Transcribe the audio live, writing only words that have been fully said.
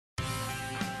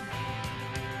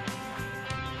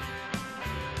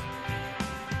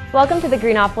Welcome to the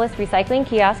Greenopolis Recycling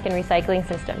Kiosk and Recycling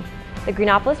System. The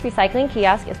Greenopolis Recycling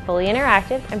Kiosk is fully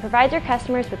interactive and provides your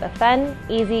customers with a fun,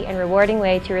 easy, and rewarding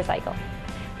way to recycle.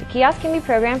 The kiosk can be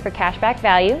programmed for cashback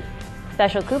value,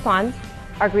 special coupons,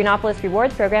 our Greenopolis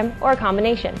Rewards program, or a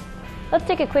combination. Let's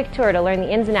take a quick tour to learn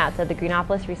the ins and outs of the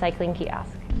Greenopolis Recycling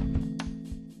Kiosk.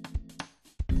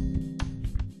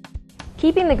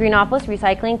 Keeping the Greenopolis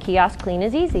Recycling Kiosk clean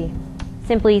is easy.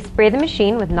 Simply spray the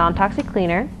machine with non-toxic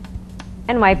cleaner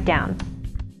and wipe down.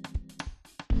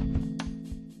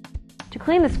 To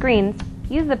clean the screens,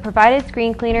 use the provided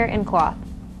screen cleaner and cloth,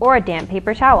 or a damp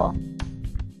paper towel.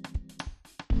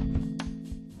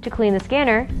 To clean the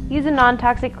scanner, use a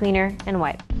non-toxic cleaner and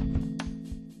wipe.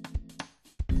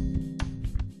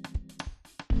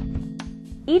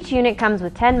 Each unit comes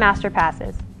with 10 master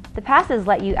passes. The passes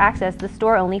let you access the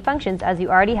store-only functions as you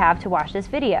already have to watch this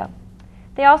video.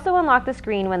 They also unlock the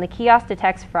screen when the kiosk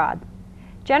detects fraud.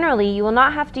 Generally, you will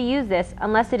not have to use this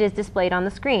unless it is displayed on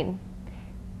the screen.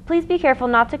 Please be careful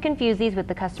not to confuse these with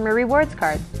the customer rewards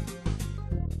cards.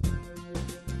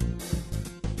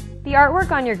 The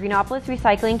artwork on your Greenopolis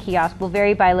Recycling Kiosk will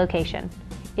vary by location.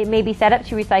 It may be set up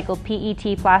to recycle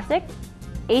PET plastic,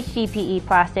 HDPE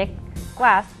plastic,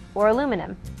 glass, or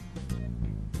aluminum.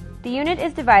 The unit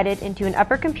is divided into an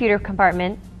upper computer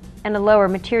compartment and a lower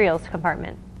materials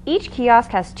compartment. Each kiosk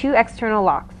has two external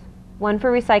locks, one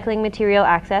for recycling material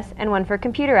access and one for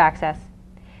computer access.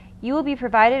 You will be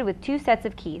provided with two sets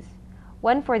of keys,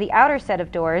 one for the outer set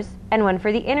of doors and one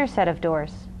for the inner set of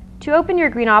doors. To open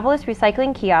your Greenopolis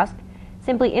Recycling Kiosk,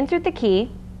 simply insert the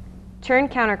key, turn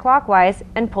counterclockwise,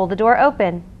 and pull the door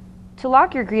open. To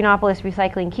lock your Greenopolis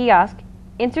Recycling Kiosk,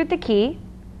 insert the key,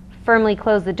 firmly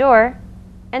close the door,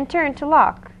 and turn to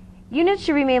lock. Units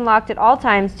should remain locked at all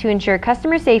times to ensure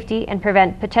customer safety and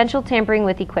prevent potential tampering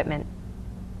with equipment.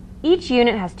 Each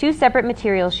unit has two separate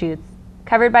material chutes,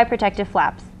 covered by protective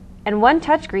flaps, and one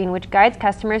touchscreen which guides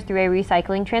customers through a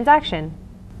recycling transaction.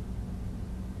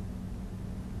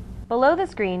 Below the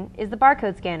screen is the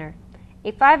barcode scanner,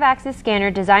 a 5-axis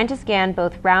scanner designed to scan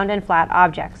both round and flat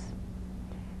objects.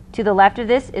 To the left of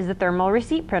this is the thermal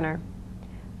receipt printer.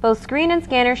 Both screen and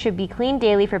scanner should be cleaned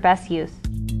daily for best use.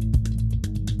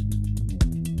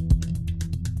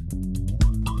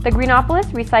 The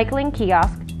Greenopolis Recycling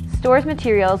Kiosk stores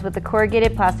materials with a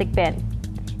corrugated plastic bin.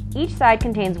 Each side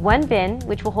contains one bin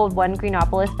which will hold one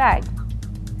Greenopolis bag.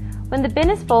 When the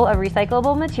bin is full of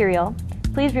recyclable material,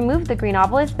 please remove the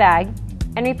Greenopolis bag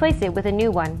and replace it with a new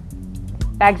one.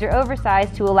 Bags are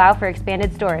oversized to allow for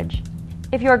expanded storage.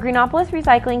 If your Greenopolis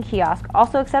Recycling Kiosk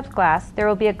also accepts glass, there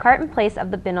will be a cart in place of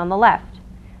the bin on the left.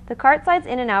 The cart slides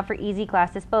in and out for easy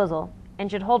glass disposal and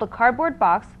should hold a cardboard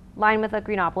box lined with a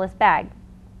Greenopolis bag.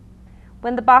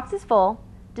 When the box is full,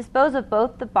 dispose of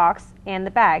both the box and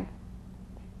the bag.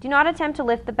 Do not attempt to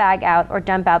lift the bag out or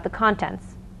dump out the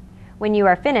contents. When you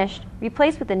are finished,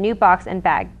 replace with a new box and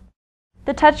bag.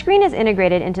 The touchscreen is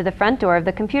integrated into the front door of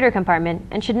the computer compartment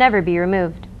and should never be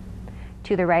removed.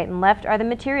 To the right and left are the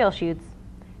material chutes.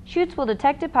 Chutes will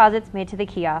detect deposits made to the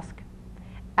kiosk.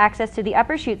 Access to the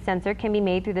upper chute sensor can be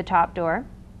made through the top door.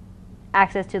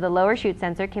 Access to the lower chute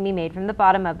sensor can be made from the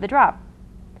bottom of the drop.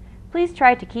 Please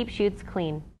try to keep chutes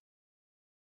clean.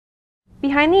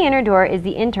 Behind the inner door is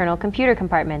the internal computer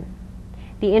compartment.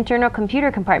 The internal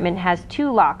computer compartment has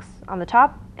two locks on the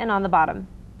top and on the bottom.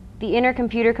 The inner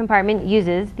computer compartment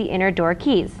uses the inner door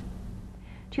keys.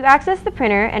 To access the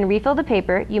printer and refill the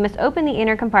paper, you must open the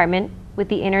inner compartment with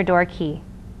the inner door key.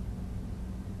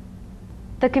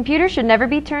 The computer should never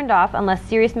be turned off unless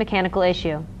serious mechanical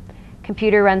issue.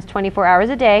 Computer runs 24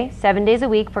 hours a day, 7 days a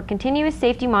week for continuous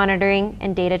safety monitoring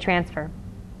and data transfer.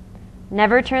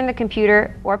 Never turn the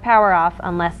computer or power off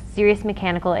unless serious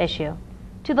mechanical issue.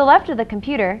 To the left of the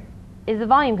computer is the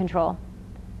volume control.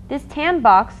 This tan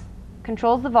box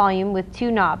controls the volume with two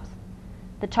knobs.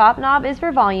 The top knob is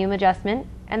for volume adjustment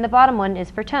and the bottom one is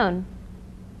for tone.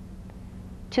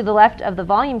 To the left of the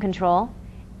volume control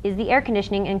is the air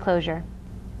conditioning enclosure.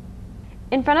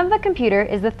 In front of the computer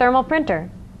is the thermal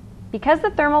printer. Because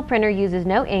the thermal printer uses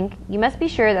no ink, you must be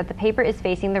sure that the paper is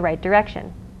facing the right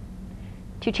direction.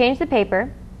 To change the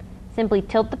paper, simply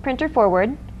tilt the printer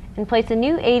forward and place a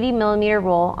new 80mm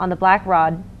roll on the black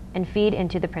rod and feed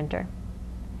into the printer.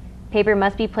 Paper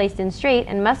must be placed in straight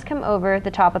and must come over the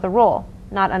top of the roll,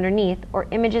 not underneath, or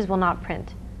images will not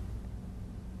print.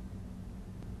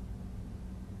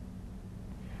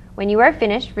 When you are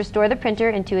finished, restore the printer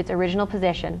into its original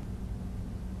position.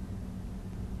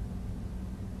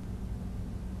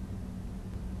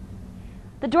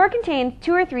 The door contains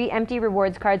 2 or 3 empty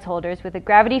rewards cards holders with a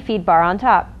gravity feed bar on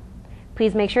top.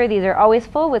 Please make sure these are always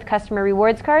full with customer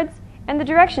rewards cards and the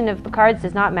direction of the cards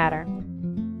does not matter.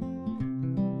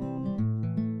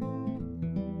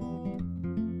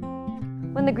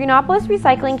 When the Greenopolis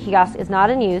recycling kiosk is not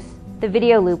in use, the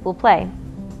video loop will play.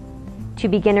 To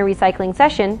begin a recycling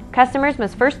session, customers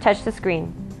must first touch the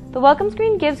screen. The welcome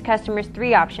screen gives customers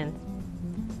 3 options.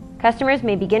 Customers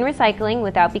may begin recycling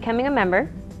without becoming a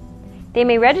member, they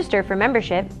may register for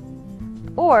membership,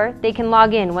 or they can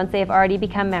log in once they have already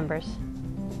become members.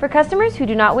 For customers who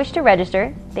do not wish to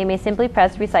register, they may simply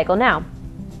press Recycle Now.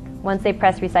 Once they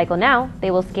press Recycle Now, they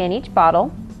will scan each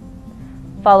bottle,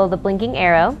 follow the blinking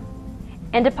arrow,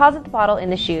 and deposit the bottle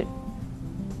in the chute.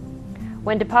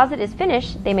 When deposit is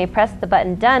finished, they may press the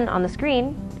button Done on the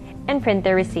screen and print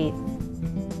their receipt.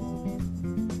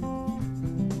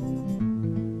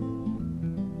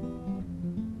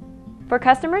 For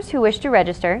customers who wish to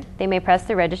register, they may press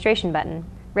the registration button.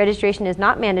 Registration is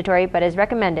not mandatory but is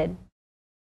recommended.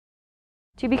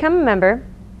 To become a member,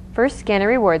 first scan a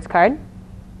rewards card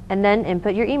and then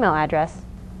input your email address.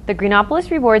 The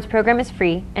Greenopolis Rewards program is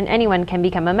free and anyone can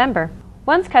become a member.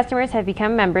 Once customers have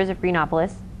become members of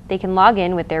Greenopolis, they can log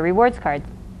in with their rewards cards.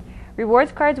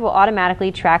 Rewards cards will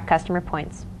automatically track customer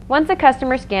points. Once a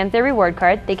customer scans their reward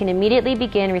card, they can immediately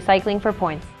begin recycling for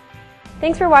points.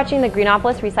 Thanks for watching the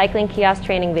Greenopolis Recycling Kiosk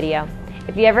training video.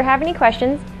 If you ever have any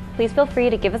questions, please feel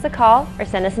free to give us a call or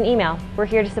send us an email. We're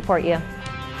here to support you.